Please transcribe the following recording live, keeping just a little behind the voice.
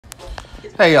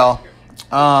Hey y'all.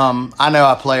 I know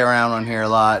I play around on here a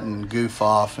lot and goof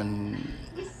off and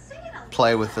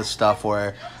play with this stuff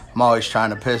where I'm always trying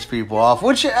to piss people off,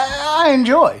 which I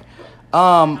enjoy.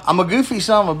 I'm a goofy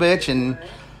son of a bitch, and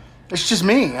it's just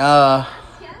me. I'm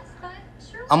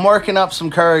working up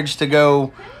some courage to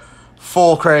go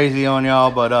full crazy on y'all,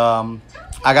 but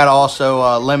I gotta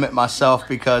also limit myself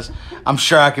because I'm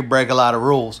sure I could break a lot of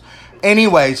rules.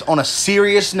 Anyways, on a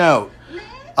serious note,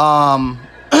 I'm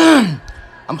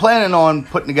planning on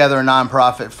putting together a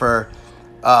nonprofit for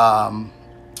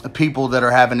people that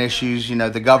are having issues. You know,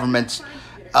 the government's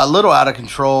a little out of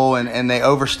control and they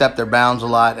overstep their bounds a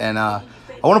lot. And I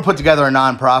want to put together a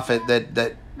nonprofit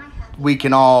that we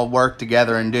can all work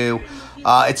together and do.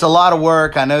 It's a lot of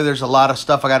work. I know there's a lot of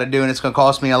stuff I got to do, and it's going to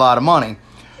cost me a lot of money.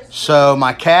 So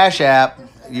my Cash App,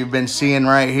 you've been seeing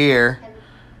right here.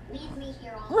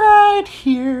 Right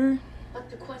here.